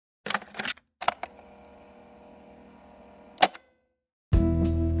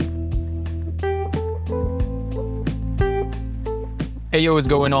Hey, yo, what's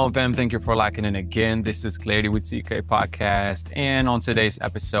going on, fam? Thank you for locking in again. This is Clarity with TK Podcast. And on today's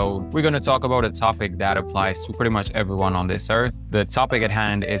episode, we're going to talk about a topic that applies to pretty much everyone on this earth. The topic at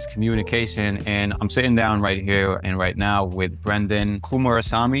hand is communication. And I'm sitting down right here and right now with Brendan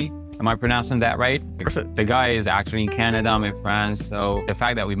Kumarasamy. Am I pronouncing that right? Perfect. The guy is actually in Canada, I'm in France. So the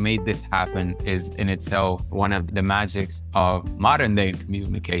fact that we made this happen is in itself one of the magics of modern day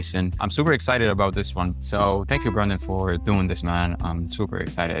communication. I'm super excited about this one. So thank you, Brendan, for doing this, man. I'm super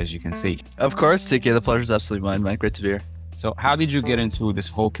excited, as you can see. Of course, TK, the pleasure's absolutely mine, man. Great to be here. So how did you get into this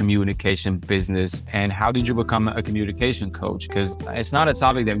whole communication business, and how did you become a communication coach? Because it's not a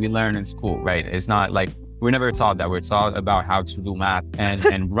topic that we learn in school, right? It's not like we're never taught that. We're taught about how to do math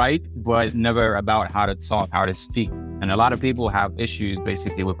and write, but never about how to talk, how to speak. And a lot of people have issues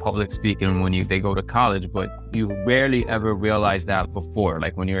basically with public speaking when they go to college, but you rarely ever realize that before.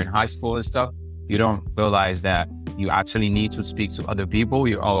 Like when you're in high school and stuff, you don't realize that you actually need to speak to other people.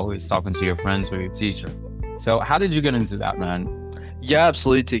 You're always talking to your friends or your teacher. So how did you get into that, man? Yeah,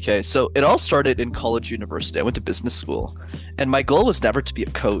 absolutely, TK. So it all started in college, university. I went to business school, and my goal was never to be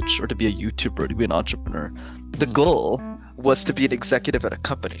a coach or to be a YouTuber or to be an entrepreneur. The goal was to be an executive at a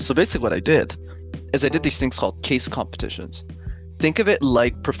company. So basically what I did is I did these things called case competitions. Think of it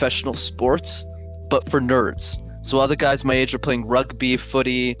like professional sports, but for nerds. So other guys my age were playing rugby,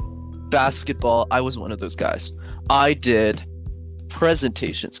 footy, basketball. I was one of those guys. I did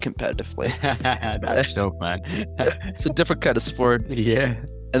presentations competitively. That's dope, man. It's a different kind of sport. Yeah.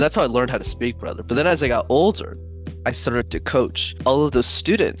 And that's how I learned how to speak, brother. But then as I got older, I started to coach all of those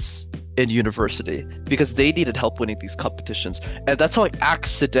students in university because they needed help winning these competitions. And that's how I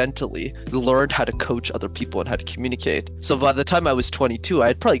accidentally learned how to coach other people and how to communicate. So by the time I was 22, I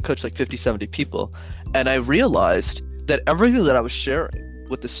had probably coached like 50, 70 people. And I realized that everything that I was sharing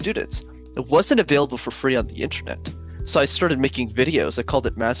with the students, it wasn't available for free on the internet. So I started making videos. I called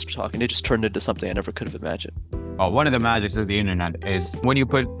it Master Talk, and it just turned into something I never could have imagined. One of the magics of the internet is when you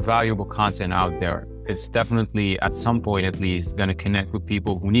put valuable content out there, it's definitely at some point at least going to connect with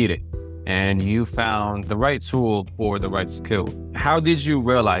people who need it. And you found the right tool for the right skill. How did you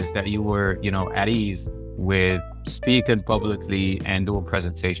realize that you were, at ease with speaking publicly and doing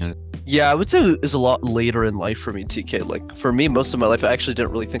presentations? Yeah, I would say it was a lot later in life for me, TK. Like for me, most of my life, I actually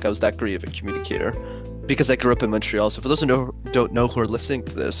didn't really think I was that great of a communicator because I grew up in Montreal. So for those who don't know who are listening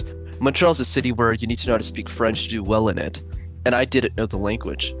to this, Montreal is a city where you need to know how to speak French to do well in it. And I didn't know the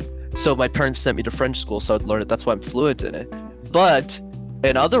language. So my parents sent me to French school so I'd learn it. That's why I'm fluent in it. But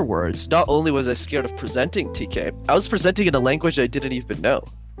in other words, not only was I scared of presenting, TK, I was presenting in a language I didn't even know.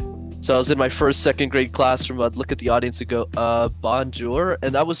 So I was in my first, second grade classroom. I'd look at the audience and go, bonjour.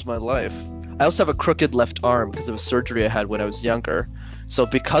 And that was my life. I also have a crooked left arm because of a surgery I had when I was younger. So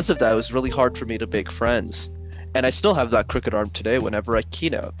because of that, it was really hard for me to make friends. And I still have that crooked arm today whenever I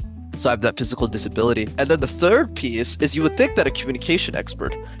keynote. So I have that physical disability. And then the third piece is you would think that a communication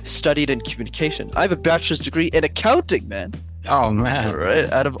expert studied in communication. I have a bachelor's degree in accounting, man. Oh, man.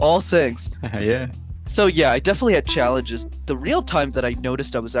 Right? Out of all things. Yeah. So yeah, I definitely had challenges. The real time that I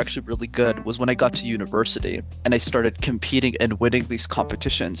noticed I was actually really good was when I got to university and I started competing and winning these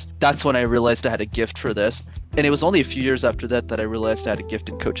competitions. That's when I realized I had a gift for this. And it was only a few years after that I realized I had a gift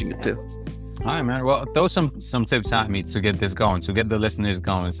in coaching it too. All right, man. Well, throw some tips at me to get this going, to get the listeners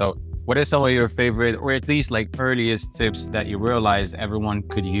going. So what are some of your favorite, or at least like earliest tips that you realized everyone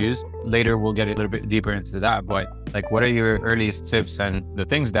could use? Later, we'll get a little bit deeper into that. But like, what are your earliest tips and the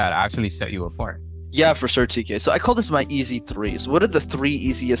things that actually set you apart? Yeah, for sure, TK. So I call this my easy threes. What are the 3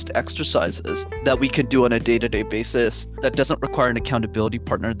 easiest exercises that we can do on a day-to-day basis that doesn't require an accountability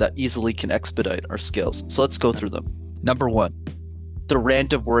partner that easily can expedite our skills? So let's go through them. Number 1, the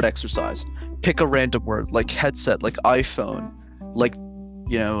random word exercise. Pick a random word like headset, like iPhone, like,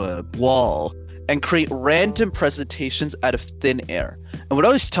 wall, and create random presentations out of thin air. And what I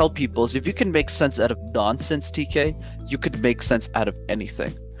always tell people is if you can make sense out of nonsense, TK, you could make sense out of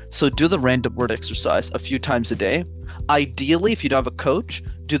anything. So do the random word exercise a few times a day. Ideally, if you don't have a coach,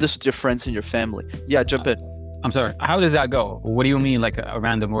 do this with your friends and your family. Yeah, jump in. I'm sorry. How does that go? What do you mean like a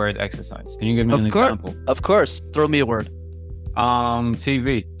random word exercise? Can you give me an example? Of course. Throw me a word.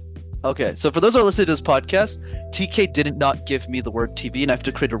 TV. Okay, so for those who are listening to this podcast, TK did not give me the word TV, and I have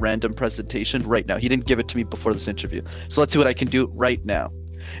to create a random presentation right now. He didn't give it to me before this interview. So let's see what I can do right now.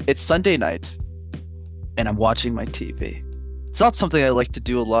 It's Sunday night, and I'm watching my TV. It's not something I like to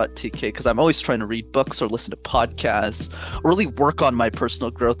do a lot, TK, because I'm always trying to read books or listen to podcasts or really work on my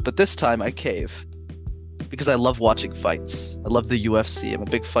personal growth. But this time I cave because I love watching fights. I love the UFC. I'm a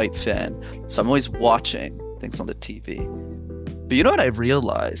big fight fan. So I'm always watching things on the TV. But you know what I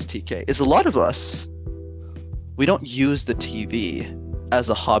realized, TK, is a lot of us, we don't use the TV as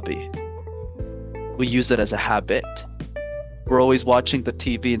a hobby. We use it as a habit. We're always watching the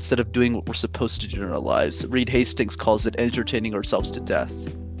TV instead of doing what we're supposed to do in our lives. Reed Hastings calls it entertaining ourselves to death.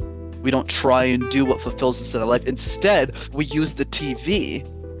 We don't try and do what fulfills us in our life. Instead, we use the TV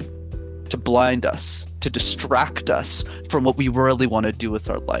to blind us, to distract us from what we really want to do with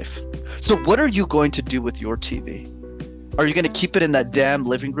our life. So what are you going to do with your TV? Are you going to keep it in that damn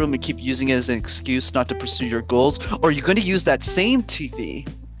living room and keep using it as an excuse not to pursue your goals? Or are you going to use that same TV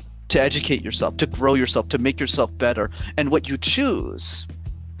to educate yourself, to grow yourself, to make yourself better? And what you choose,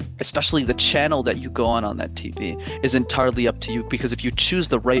 especially the channel that you go on that TV, is entirely up to you, because if you choose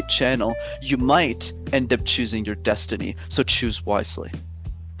the right channel, you might end up choosing your destiny. So choose wisely.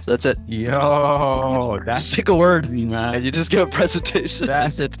 So that's it. Yo, that's Pick a word, man. and you just give a presentation.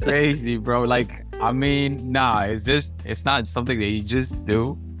 That's crazy, bro. Like, I mean, nah, it's not something that you just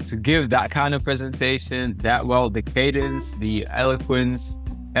do. To give that kind of presentation, the cadence, the eloquence,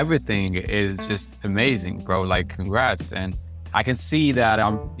 everything is just amazing, bro. Like, congrats. And I can see that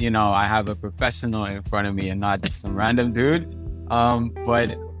I have a professional in front of me and not just some random dude.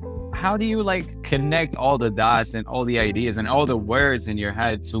 But how do you like connect all the dots and all the ideas and all the words in your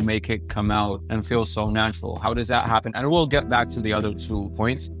head to make it come out and feel so natural? How does that happen? And we'll get back to the other 2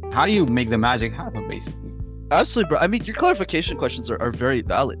 points. How do you make the magic happen, basically? Absolutely, bro. I mean, your clarification questions are very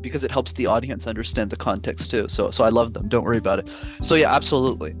valid because it helps the audience understand the context too. So I love them. Don't worry about it. So yeah,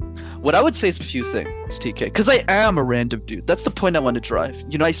 absolutely. What I would say is a few things, TK, because I am a random dude. That's the point I want to drive.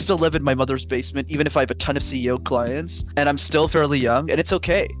 I still live in my mother's basement, even if I have a ton of CEO clients, and I'm still fairly young, and it's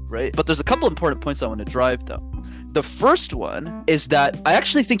okay, right? But there's a couple important points I want to drive, though. The first one is that I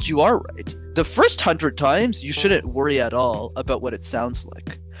actually think you are right. The first 100 times, you shouldn't worry at all about what it sounds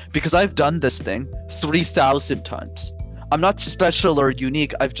like. Because I've done this thing 3,000 times. I'm not special or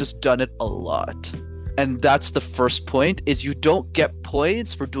unique, I've just done it a lot. And that's the first point, is you don't get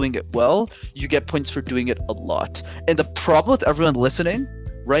points for doing it well, you get points for doing it a lot. And the problem with everyone listening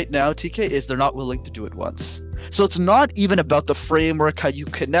right now, TK, is they're not willing to do it once. So it's not even about the framework, how you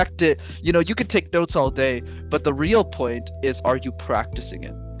connect it. You could take notes all day, but the real point is, are you practicing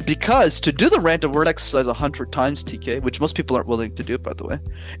it? Because to do the random word exercise 100 times, TK, which most people aren't willing to do, by the way,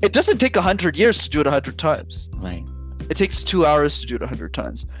 it doesn't take 100 years to do it 100 times. Right. It takes 2 hours to do it 100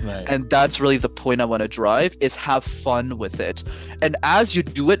 times. Right. And that's really the point I want to drive, is have fun with it. And as you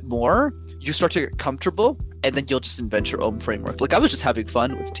do it more, you start to get comfortable, and then you'll just invent your own framework. Like, I was just having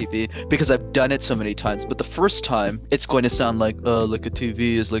fun with TV because I've done it so many times. But the first time, it's going to sound like a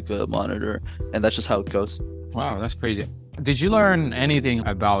TV is like a monitor. And that's just how it goes. Wow, that's crazy. Did you learn anything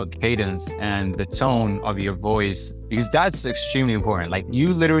about cadence and the tone of your voice? Because that's extremely important. Like,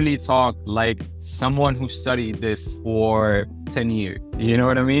 you literally talk like someone who studied this for 10 years. You know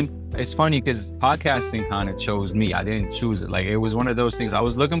what I mean? It's funny because podcasting kind of chose me. I didn't choose it. Like, it was one of those things. I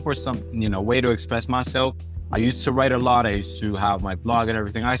was looking for some, way to express myself. I used to write a lot. I used to have my blog and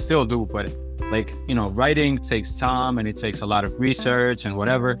everything. I still do, but writing takes time and it takes a lot of research and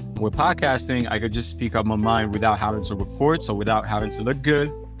whatever. With podcasting, I could just speak up my mind without having to record. So without having to look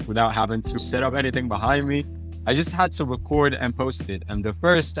good, without having to set up anything behind me, I just had to record and post it. And the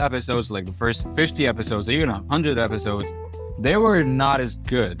first episodes, like the first 50 episodes, or even 100 episodes, they were not as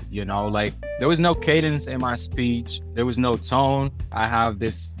good, like there was no cadence in my speech. There was no tone. I have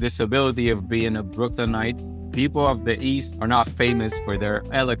this ability of being a Brooklynite. People of the East are not famous for their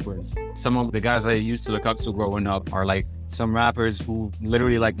eloquence. Some of the guys I used to look up to growing up are like some rappers who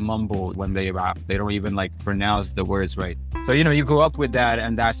literally like mumble when they rap. They don't even like pronounce the words right. So, you grow up with that,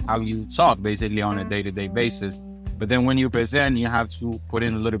 and that's how you talk basically on a day-to-day basis. But then when you present, you have to put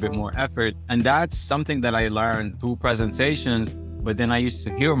in a little bit more effort. And that's something that I learned through presentations. But then I used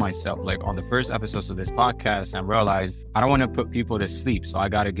to hear myself like on the first episodes of this podcast and realized I don't want to put people to sleep. So I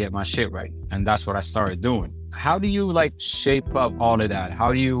got to get my shit right. And that's what I started doing. How do you like shape up all of that?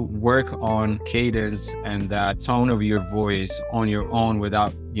 How do you work on cadence and that tone of your voice on your own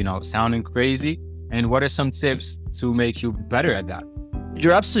without, sounding crazy? And what are some tips to make you better at that?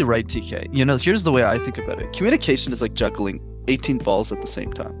 You're absolutely right, TK. Here's the way I think about it. Communication is like juggling 18 balls at the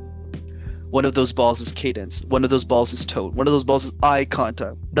same time. One of those balls is cadence. One of those balls is tone. One of those balls is eye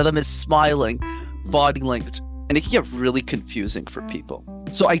contact. One of them is smiling, body language. And it can get really confusing for people.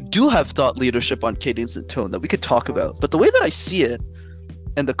 So I do have thought leadership on cadence and tone that we could talk about. But the way that I see it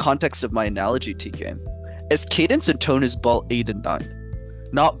in the context of my analogy, TK, is cadence and tone is ball 8 and 9,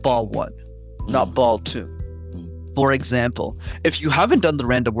 not ball 1, not ball 2. For example, if you haven't done the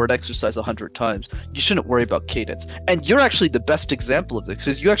random word exercise 100 times, you shouldn't worry about cadence. And you're actually the best example of this,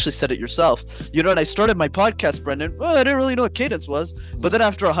 because you actually said it yourself. When I started my podcast, Brendan, I didn't really know what cadence was. But then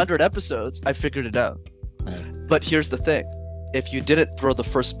after 100 episodes, I figured it out. Right. But here's the thing. if you didn't throw the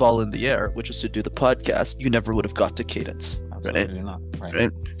first ball in the air, which was to do the podcast, you never would have got to cadence. Absolutely not.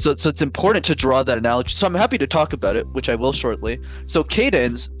 Right. So it's important to draw that analogy. So I'm happy to talk about it, which I will shortly. So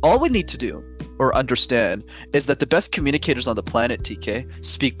cadence, all we need to do or understand is that the best communicators on the planet, TK,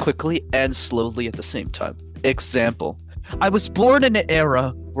 speak quickly and slowly at the same time. Example, I was born in an era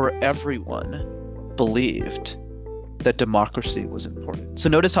where everyone believed that democracy was important. So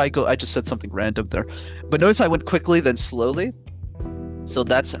notice how I just said something random there. But notice I went quickly, then slowly. So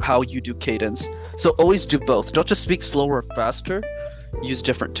that's how you do cadence. So always do both. Don't just speak slower or faster. Use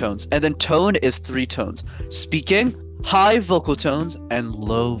different tones. And then tone is 3 tones. Speaking, high vocal tones, and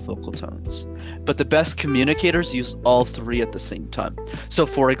low vocal tones. But the best communicators use all 3 at the same time. So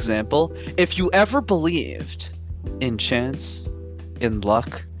for example, if you ever believed in chance, in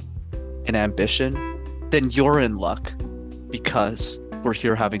luck, in ambition, then you're in luck because we're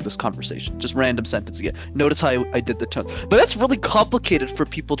here having this conversation. Just random sentence again. Notice how I did the tone. But that's really complicated for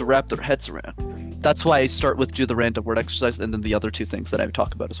people to wrap their heads around. That's why I start with do the random word exercise and then the other 2 things that I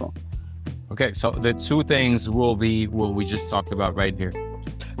talk about as well. Okay, so the 2 things will be what we just talked about right here.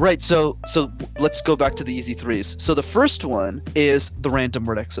 Right, so let's go back to the easy 3s. So the first one is the random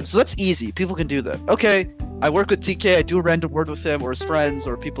word exercise. So that's easy. People can do that. Okay, I work with TK, I do a random word with him or his friends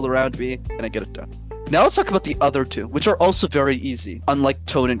or people around me, and I get it done. Now let's talk about the other 2, which are also very easy, unlike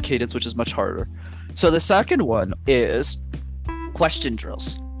tone and cadence, which is much harder. So the second one is question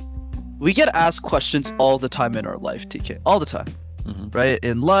drills. We get asked questions all the time in our life, TK, all the time, right?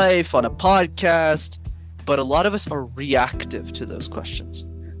 In life, on a podcast, but a lot of us are reactive to those questions.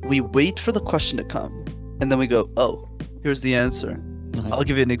 We wait for the question to come, and then we go, oh, here's the answer. I'll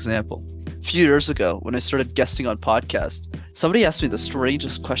give you an example. A few years ago, when I started guesting on podcasts, somebody asked me the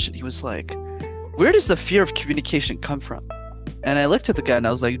strangest question. He was like, where does the fear of communication come from? And I looked at the guy and I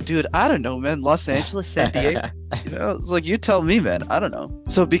was like, dude, I don't know, man. Los Angeles, San Diego. You know, it's like, you tell me, man. I don't know.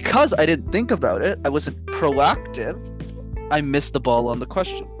 So because I didn't think about it, I wasn't proactive, I missed the ball on the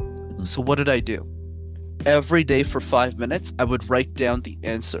question. So what did I do? Every day for 5 minutes, I would write down the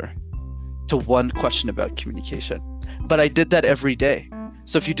answer to one question about communication. But I did that every day.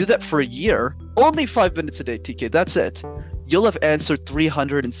 So if you do that for a year, only 5 minutes a day, TK, that's it. You'll have answered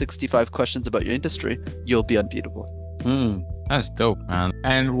 365 questions about your industry. You'll be unbeatable. That's dope, man.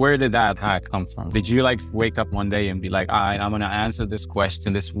 And where did that hack come from? Did you like wake up one day and be like, all right, I'm going to answer this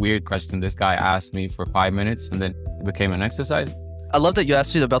question, this weird question this guy asked me for 5 minutes, and then it became an exercise? I love that you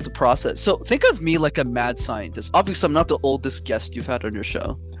asked me about the process. So think of me like a mad scientist. Obviously, I'm not the oldest guest you've had on your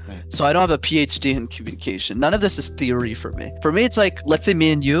show. So I don't have a PhD in communication. None of this is theory for me. For me, it's like, let's say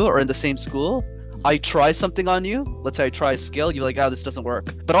me and you are in the same school. I try something on you. Let's say I try a skill. You're like, oh, this doesn't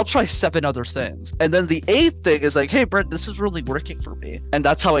work. But I'll try 7 other things. And then the 8th thing is like, hey, Brent, this is really working for me. And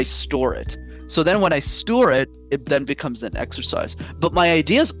that's how I store it. So then when I store it, it then becomes an exercise. But my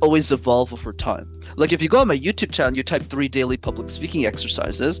ideas always evolve over time. Like if you go on my YouTube channel, you type 3 daily public speaking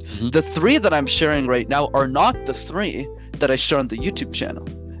exercises. The 3 that I'm sharing right now are not the 3 that I share on the YouTube channel.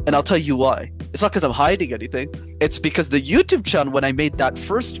 And I'll tell you why. It's not because I'm hiding anything. It's because the YouTube channel, when I made that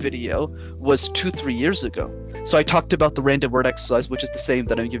first video, was 2-3 years ago. So I talked about the random word exercise, which is the same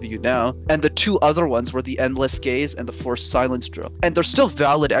that I'm giving you now. And the 2 other ones were the endless gaze and the forced silence drill. And they're still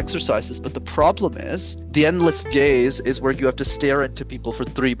valid exercises, but the problem is the endless gaze is where you have to stare into people for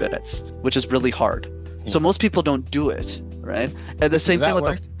 3 minutes, which is really hard. So most people don't do it, right? And the same thing with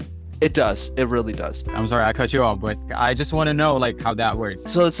the... It does. It really does. I'm sorry, I cut you off, but I just want to know like how that works.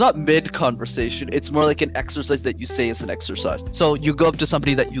 So it's not mid-conversation. It's more like an exercise that you say is an exercise. So you go up to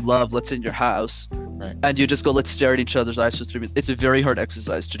somebody that you love, let's say in your house, and you just go, let's stare at each other's eyes for 3 minutes. It's a very hard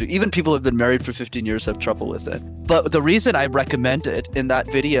exercise to do. Even people who have been married for 15 years have trouble with it. But the reason I recommend it in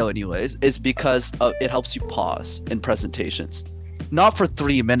that video anyways is because it helps you pause in presentations. Not for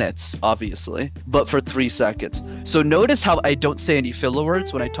 3 minutes, obviously, but for 3 seconds. So notice how I don't say any filler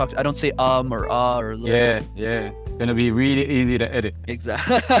words when I talk. I don't say or or yeah. It's gonna be really easy to edit.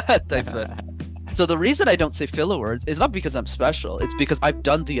 Exactly. Thanks, man. So the reason I don't say filler words is not because I'm special. It's because I've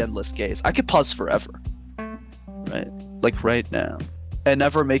done the endless gaze. I could pause forever, right? Like right now, and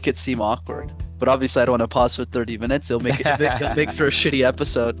never make it seem awkward. But obviously I don't want to pause for 30 minutes. It'll make it big for a shitty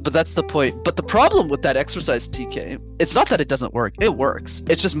episode. But that's the point. But the problem with that exercise, TK, it's not that it doesn't work. It works.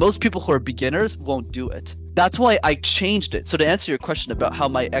 It's just most people who are beginners won't do it. That's why I changed it. So to answer your question about how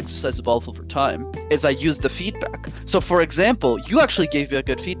my exercise evolved over time, is I used the feedback. So for example, you actually gave me a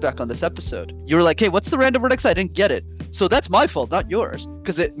good feedback on this episode. You were like, hey, what's the random word exercise? I didn't get it. So that's my fault, not yours.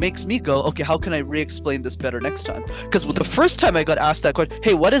 Because it makes me go, okay, how can I re-explain this better next time? Because the first time I got asked that question,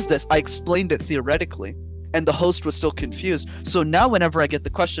 hey, what is this? I explained it theoretically. And the host was still confused. So now whenever I get the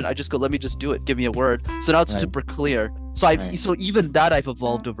question, I just go, let me just do it. Give me a word. So now it's super clear. So Right. so even that I've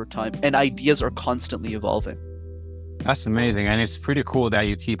evolved over time, and ideas are constantly evolving. That's amazing. And it's pretty cool that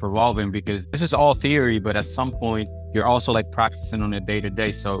you keep evolving, because this is all theory, but at some point you're also like practicing on a day to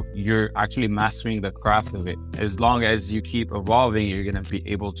day. So you're actually mastering the craft of it. As long as you keep evolving, you're going to be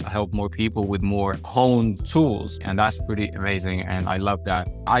able to help more people with more honed tools. And that's pretty amazing. And I love that.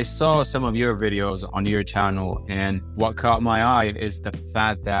 I saw some of your videos on your channel, and what caught my eye is the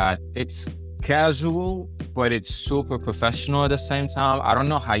fact that it's casual, but it's super professional at the same time. I don't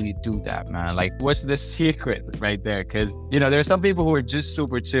know how you do that, man. Like, what's the secret right there? Because, you know, there's some people who are just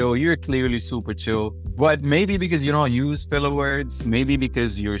super chill. You're clearly super chill, but maybe because you don't use filler words, maybe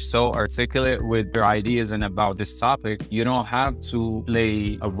because you're so articulate with your ideas and about this topic, you don't have to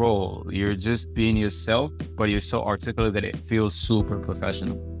play a role. You're just being yourself, but you're so articulate that it feels super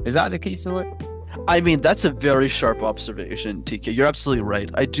professional. Is that the key to it? I mean, that's a very sharp observation, TK. You're absolutely right.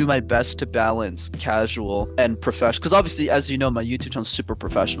 I do my best to balance casual and professional. Because obviously, as you know, my YouTube channel is super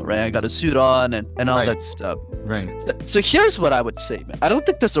professional, right? I got a suit on and all Right. that stuff. Right. So here's what I would say, man. I don't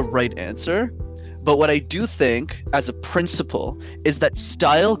think there's a right answer. But what I do think, as a principle, is that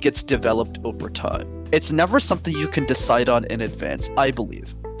style gets developed over time. It's never something you can decide on in advance, I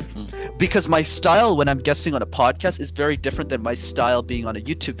believe. Because my style when I'm guesting on a podcast is very different than my style being on a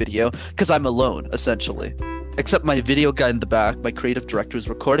YouTube video, because I'm alone, essentially. Except my video guy in the back, my creative director is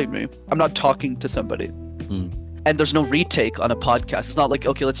recording me. I'm not talking to somebody. And there's no retake on a podcast. It's not like,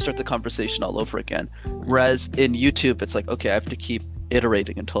 okay, let's start the conversation all over again. Whereas in YouTube, it's like, okay, I have to keep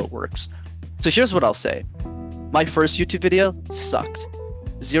iterating until it works. So here's what I'll say. My first YouTube video sucked.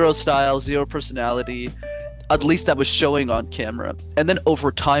 Zero style, zero personality. At least that was showing on camera. And then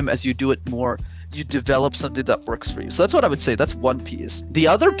over time, as you do it more, you develop something that works for you. So that's what I would say. That's one piece. The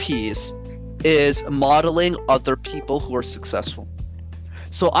other piece is modeling other people who are successful.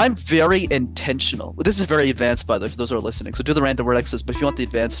 So I'm very intentional. This is very advanced, by the way, for those who are listening. So do the random word exercise, but if you want the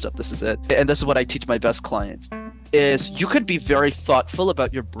advanced stuff, this is it. And this is what I teach my best clients. Is you could be very thoughtful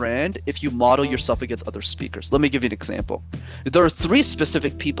about your brand if you model yourself against other speakers. Let me give you an example. There are 3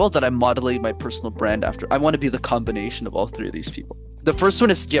 specific people that I'm modeling my personal brand after. I want to be the combination of all 3 of these people. The first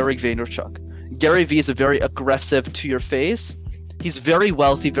one is Gary Vaynerchuk. Gary V is a very aggressive, to your face. He's very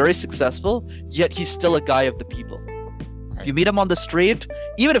wealthy, very successful, yet he's still a guy of the people. If you meet him on the street,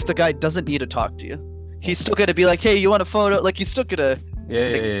 even if the guy doesn't need to talk to you, he's still gonna be like, hey, you want a photo? Like, he's still gonna...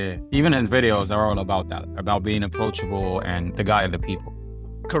 Yeah. Even in videos are all about that, about being approachable and the guy of the people.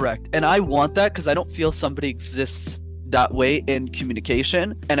 Correct. And I want that because I don't feel somebody exists that way in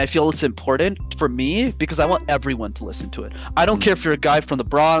communication. And I feel it's important for me because I want everyone to listen to it. I don't care if you're a guy from the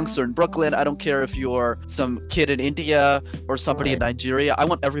Bronx or in Brooklyn. I don't care if you're some kid in India or somebody in Nigeria. I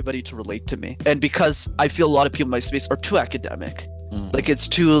want everybody to relate to me. And because I feel a lot of people in my space are too academic. Like, it's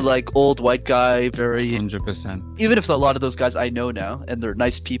too like old white guy, very 100%. even if a lot of those guys I know now and they're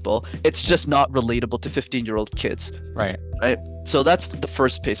nice people, it's just not relatable to 15-year-old kids. Right. So that's the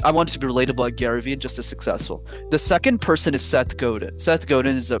first piece. I want it to be relatable like Gary Vee and just as successful. The second person is Seth Godin. Seth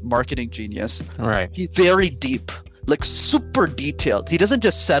Godin is a marketing genius. Right. He's very deep, like super detailed. He doesn't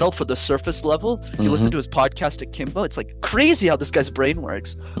just settle for the surface level. You listen to his podcast at Kimbo, it's like crazy how this guy's brain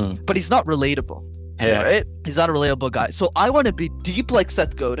works. But he's not relatable. Yeah. Right? He's not a relatable guy. So I want to be deep like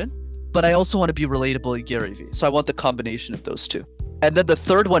Seth Godin, but I also want to be relatable like Gary Vee. So I want the combination of those two. And then the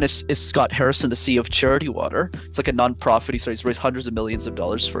third one is Scott Harrison, the CEO of Charity Water. It's like a nonprofit. He's raised hundreds of millions of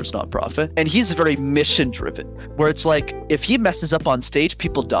dollars for his nonprofit. And he's very mission driven, where it's like, if he messes up on stage,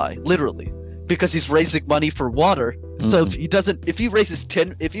 people die, literally, because he's raising money for water. So if he raises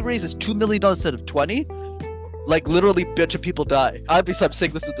 2 million dollars instead of 20, like literally a bunch of people die. Obviously I'm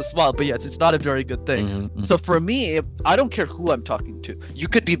saying this with a smile, but yes, it's not a very good thing. So for me, I don't care who I'm talking to. You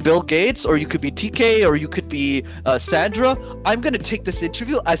could be Bill Gates, or you could be TK, or you could be Sandra. I'm going to take this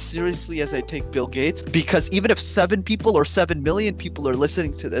interview as seriously as I take Bill Gates, because even if 7 people or 7 million people are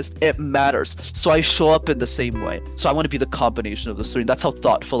listening to this, it matters. So I show up in the same way. So I want to be the combination of the three. That's how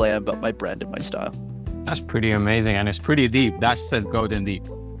thoughtful I am about my brand and my style. That's pretty amazing, and it's pretty deep. That's Seth Godin deep.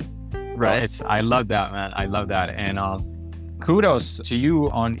 Right. I love that, man. I love that. And kudos to you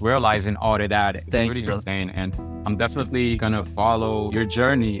on realizing all of that. It's Thank really you, bro. insane. And I'm definitely gonna follow your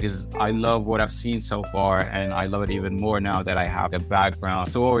journey, because I love what I've seen so far, and I love it even more now that I have the background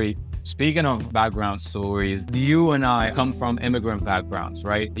story. Speaking of background stories, you and I come from immigrant backgrounds,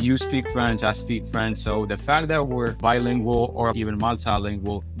 right? You speak French, I speak French. So the fact that we're bilingual or even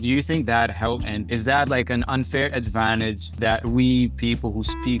multilingual, do you think that helped? And is that like an unfair advantage that we people who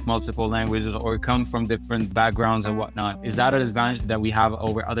speak multiple languages or come from different backgrounds and whatnot, is that an advantage that we have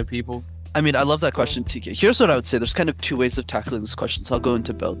over other people? I mean, I love that question, TK. Here's what I would say. There's kind of 2 ways of tackling this question, so I'll go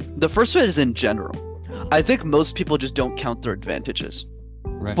into both. The first one is in general. I think most people just don't count their advantages.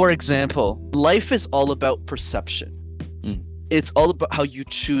 Right. For example, life is all about perception. It's all about how you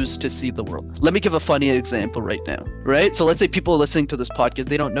choose to see the world. Let me give a funny example right now, right? So let's say people listening to this podcast,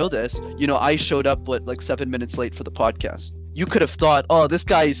 they don't know this. I showed up, like 7 minutes late for the podcast. You could have thought, oh, this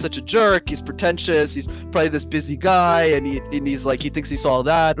guy is such a jerk. He's pretentious. He's probably this busy guy. And he's like, he thinks he saw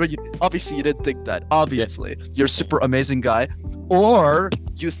that. Obviously, you didn't think that. Obviously, you're a super amazing guy. Or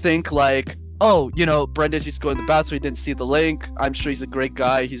you think like, oh, Brendan's just going to the bathroom. He didn't see the link. I'm sure he's a great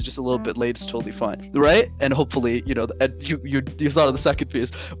guy. He's just a little bit late. It's totally fine, right? And hopefully, you thought of the second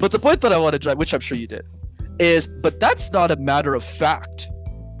piece. But the point that I want to drive, which I'm sure you did, but that's not a matter of fact.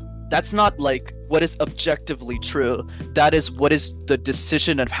 That's not like what is objectively true. That is what is the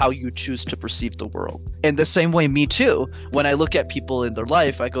decision of how you choose to perceive the world. In the same way, me too, when I look at people in their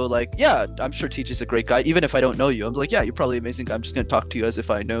life, I go like, yeah, I'm sure TJ's a great guy. Even if I don't know you, I'm like, yeah, you're probably an amazing guy. I'm just going to talk to you as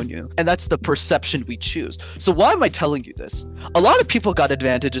if I known you. And that's the perception we choose. So why am I telling you this? A lot of people got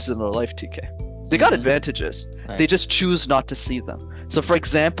advantages in their life, TK. They got advantages. Right. They just choose not to see them. So for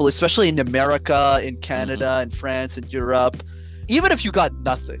example, especially in America, in Canada, in France, in Europe, even if you got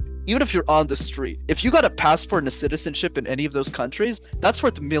nothing, even if you're on the street, if you got a passport and a citizenship in any of those countries, that's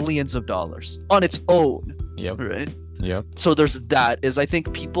worth millions of dollars on its own. Yep. Right? Yep. So there's that. I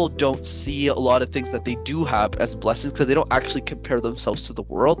think people don't see a lot of things that they do have as blessings because they don't actually compare themselves to the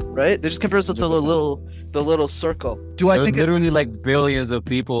world, right? They just compare themselves to the little circle. There's literally like billions of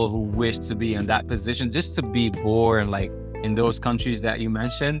people who wish to be in that position, just to be born like in those countries that you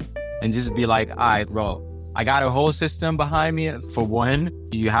mentioned, and just be like, all right, bro, I got a whole system behind me. For one,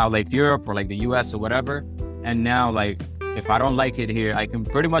 you have like Europe or like the US or whatever. And now like, if I don't like it here, I can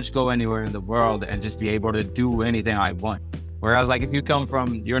pretty much go anywhere in the world and just be able to do anything I want. Whereas like, if you come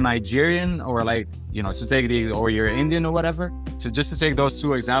from, you're Nigerian or like, or you're Indian or whatever. So just to take those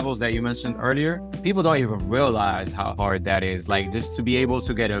two examples that you mentioned earlier, people don't even realize how hard that is. Like just to be able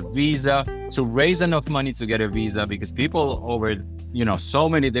to get a visa, to raise enough money to get a visa, because people over so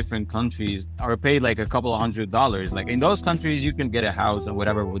many different countries are paid like a couple of $100s. Like in those countries, you can get a house or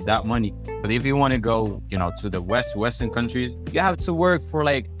whatever with that money. But if you want to go, to the Western countries, you have to work for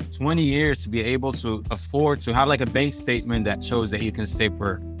like 20 years to be able to afford to have like a bank statement that shows that you can stay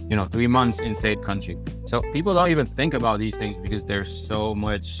for, 3 months in said country. So people don't even think about these things because there's so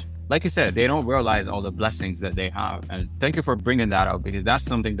much, like you said, they don't realize all the blessings that they have. And thank you for bringing that up, because that's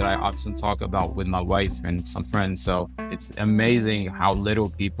something that I often talk about with my wife and some friends. So it's amazing how little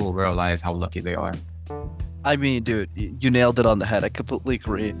people realize how lucky they are. I mean, dude, you nailed it on the head. I completely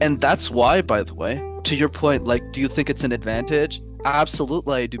agree. And that's why, by the way, to your point, like, do you think it's an advantage?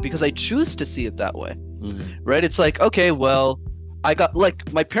 Absolutely, I do, because I choose to see it that way. Right? It's like, okay, well,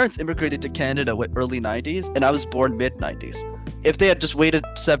 my parents immigrated to Canada with early 90s, and I was born mid 90s. If they had just waited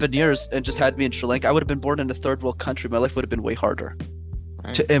 7 years and just had me in Sri Lanka, I would have been born in a third world country. My life would have been way harder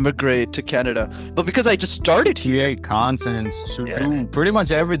to immigrate to Canada. But because I just started here, create content, do pretty much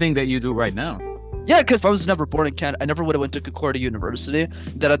everything that you do right now. Yeah, because if I was never born in Canada, I never would have went to Concordia University,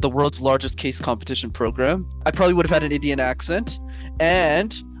 that had the world's largest case competition program. I probably would have had an Indian accent,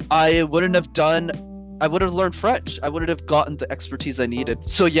 and I would have learned French. I wouldn't have gotten the expertise I needed.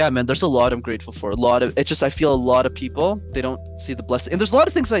 So yeah, man, there's a lot I'm grateful for. I feel a lot of people, they don't see the blessing. And there's a lot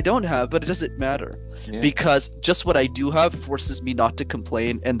of things I don't have, but it doesn't matter. Because just what I do have forces me not to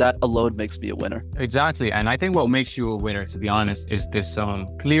complain, and that alone makes me a winner. Exactly. And I think what makes you a winner, to be honest, is this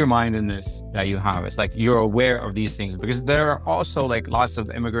clear-mindedness that you have. It's like you're aware of these things, because there are also like lots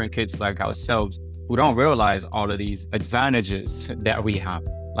of immigrant kids like ourselves who don't realize all of these advantages that we have.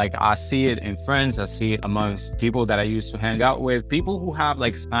 Like I see it in friends, I see it amongst people that I used to hang out with, people who have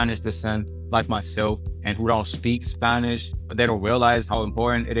like Spanish descent like myself and who don't speak Spanish, but they don't realize how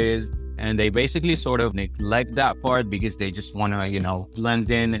important it is. And they basically sort of neglect that part because they just want to, blend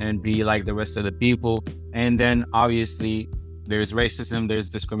in and be like the rest of the people. And then obviously there's racism, there's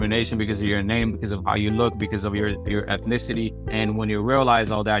discrimination because of your name, because of how you look, because of your ethnicity. And when you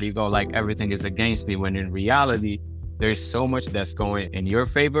realize all that, you go like, everything is against me, when in reality, there's so much that's going in your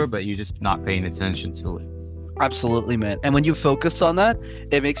favor, but you're just not paying attention to it. Absolutely, man. And when you focus on that,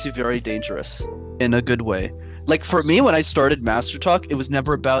 it makes you very dangerous in a good way. Like for me, when I started Master Talk, it was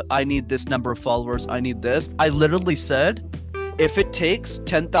never about, I need this number of followers, I need this. I literally said, if it takes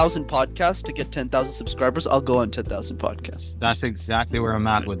 10,000 podcasts to get 10,000 subscribers, I'll go on 10,000 podcasts. That's exactly where I'm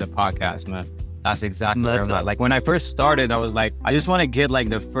at with the podcast, man. That's exactly where I'm at. Like when I first started, I was like, I just want to get like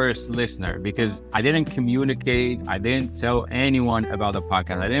the first listener, because I didn't communicate. I didn't tell anyone about the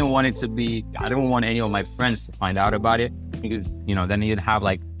podcast. I didn't want any of my friends to find out about it, because, then you'd have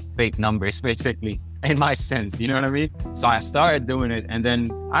like fake numbers basically. in my sense, you know what I mean? So I started doing it, and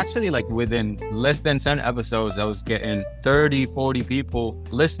then actually like within less than 10 episodes, I was getting 30, 40 people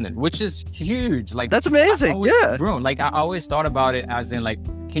listening, which is huge. Like That's amazing. Yeah. Bro, like I always thought about it as in like,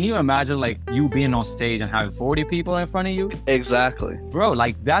 can you imagine like you being on stage and having 40 people in front of you? Exactly. Bro,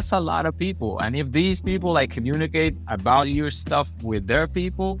 like that's a lot of people. And if these people like communicate about your stuff with their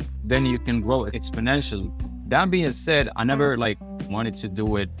people, then you can grow exponentially. That being said, I never like wanted to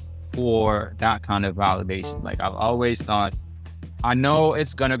do it for that kind of validation. Like I've always thought, I know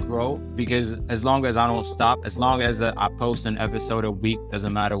it's gonna grow because as long as I don't stop, as long as I post an episode a week,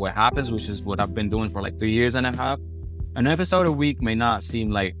 doesn't matter what happens, which is what I've been doing for like 3 years and a half. An episode a week may not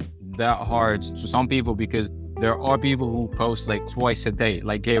seem like that hard to some people because there are people who post like twice a day,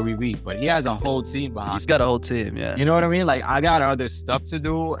 like Gary Vee, but he has a whole team behind him. He's got a whole team, yeah. You know what I mean? Like I got other stuff to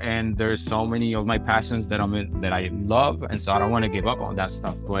do, and there's so many of my passions that I'm in that I love, and so I don't want to give up on that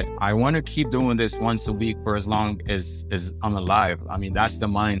stuff. But I want to keep doing this once a week for as long as I'm alive. I mean, that's the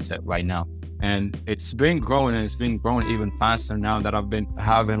mindset right now. And it's been growing, and it's been growing even faster now that I've been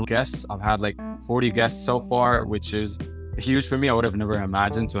having guests. I've had like 40 guests so far, which is huge for me. I would have never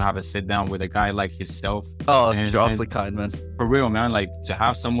imagined to have a sit down with a guy like yourself. Oh, you're awfully kind, man. For real, man. Like to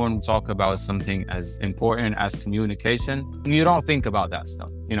have someone talk about something as important as communication, you don't think about that stuff,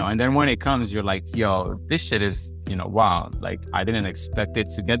 you know. And then when it comes, you're like, yo, this shit is, you know, wow. Like I didn't expect it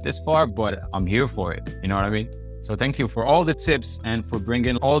to get this far, but I'm here for it. You know what I mean? So thank you for all the tips and for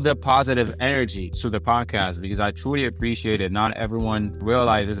bringing all the positive energy to the podcast, because I truly appreciate it. Not everyone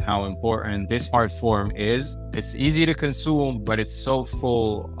realizes how important this art form is. It's easy to consume, but it's so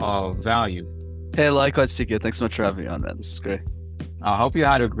full of value. Hey, likewise, TK. Thanks so much for having me on, man. This is great. I hope you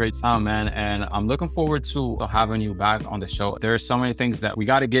had a great time, man. And I'm looking forward to having you back on the show. There are so many things that we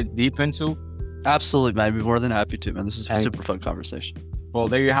got to get deep into. Absolutely, man. I'd be more than happy to, man. This is a super fun conversation. Well,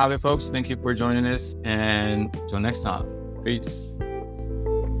 there you have it, folks. Thank you for joining us. And until next time, peace.